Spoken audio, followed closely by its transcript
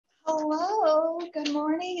Hello, good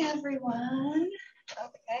morning, everyone.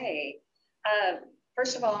 Okay.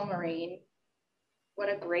 First of all, Maureen, what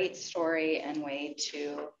a great story and way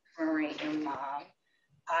to commemorate your mom.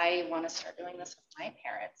 I want to start doing this with my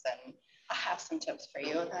parents, and I have some tips for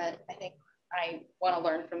you that I think I want to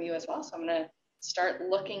learn from you as well. So I'm going to start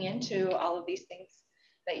looking into all of these things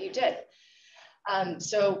that you did.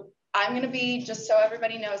 So I'm going to be, just so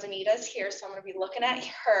everybody knows, Anita's here, so I'm going to be looking at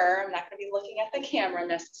her. I'm not going to be looking at the camera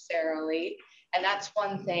necessarily. And that's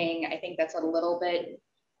one thing I think that's a little bit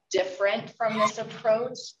different from this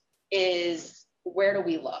approach is where do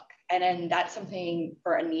we look? And then that's something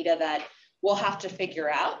for Anita that we'll have to figure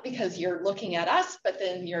out because you're looking at us, but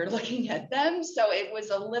then you're looking at them. So it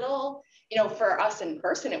was a little, for us in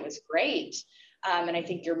person, it was great. And I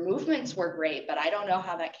think your movements were great, but I don't know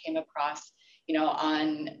how that came across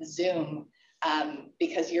on Zoom,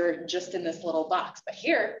 because you're just in this little box. But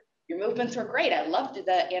here, your movements were great. I loved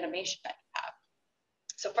the animation that you have.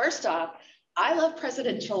 So first off, I love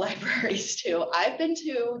presidential libraries too. I've been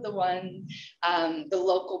to the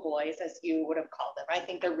local boys, as you would have called them. I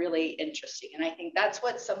think they're really interesting. And I think that's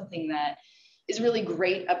what's something that is really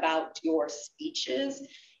great about your speeches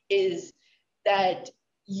is that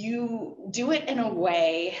you do it in a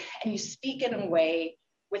way and you speak in a way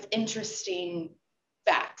with interesting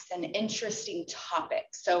facts and interesting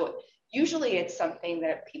topics. So usually it's something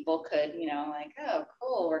that people could, like, oh,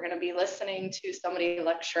 cool, we're going to be listening to somebody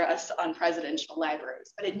lecture us on presidential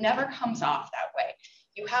libraries, but it never comes off that way.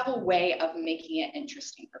 You have a way of making it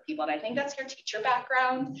interesting for people. And I think that's your teacher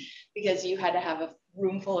background because you had to have a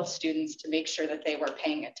room full of students to make sure that they were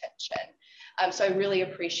paying attention. So I really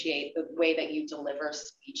appreciate the way that you deliver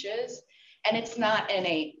speeches. And it's not in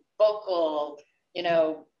a vocal,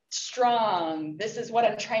 strong, this is what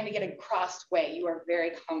I'm trying to get across way. You are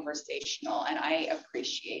very conversational, and I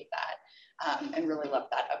appreciate that and really love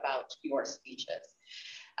that about your speeches.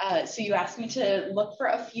 So you asked me to look for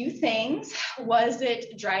a few things. Was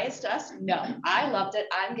it dry as dust? No, I loved it.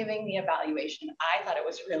 I'm giving the evaluation. I thought it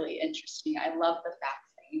was really interesting. I love the facts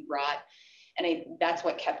that you brought, and that's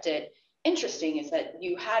what kept it interesting is that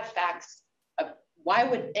you had facts of why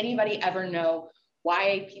would anybody ever know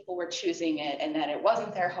why people were choosing it and that it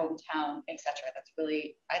wasn't their hometown, etc. That's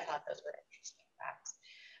really, I thought those were interesting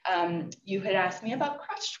facts. You had asked me about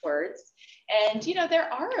crushed words, and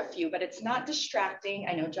there are a few, but it's not distracting.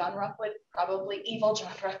 I know John Ruck would probably, evil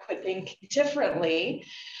John Ruck would think differently,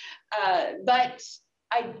 but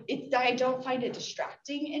I don't find it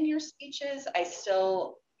distracting in your speeches. I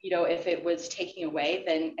still, if it was taking away,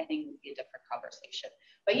 then I think it would be a different conversation.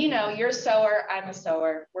 But you're a sewer, I'm a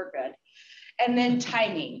sewer, we're good. And then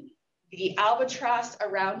timing, the albatross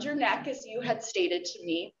around your neck, as you had stated to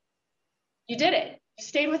me, you did it. You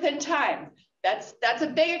stayed within time. That's a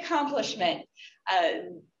big accomplishment,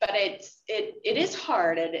 but it is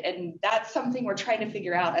hard, and that's something we're trying to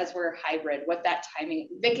figure out as we're hybrid. What that timing?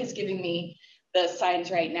 Vic is giving me the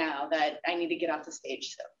signs right now that I need to get off the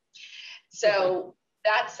stage soon. So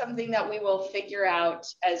that's something that we will figure out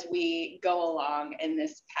as we go along in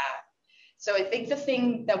this path. So I think the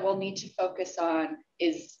thing that we'll need to focus on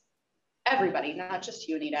is everybody, not just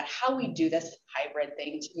you, Anita, how we do this hybrid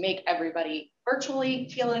thing to make everybody virtually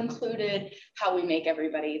feel included, how we make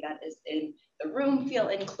everybody that is in the room feel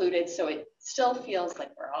included. So it still feels like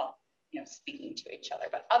we're all, speaking to each other.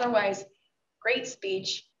 But otherwise, great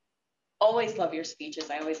speech. Always love your speeches.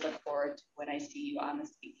 I always look forward to when I see you on the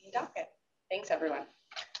speaking docket. Thanks, everyone.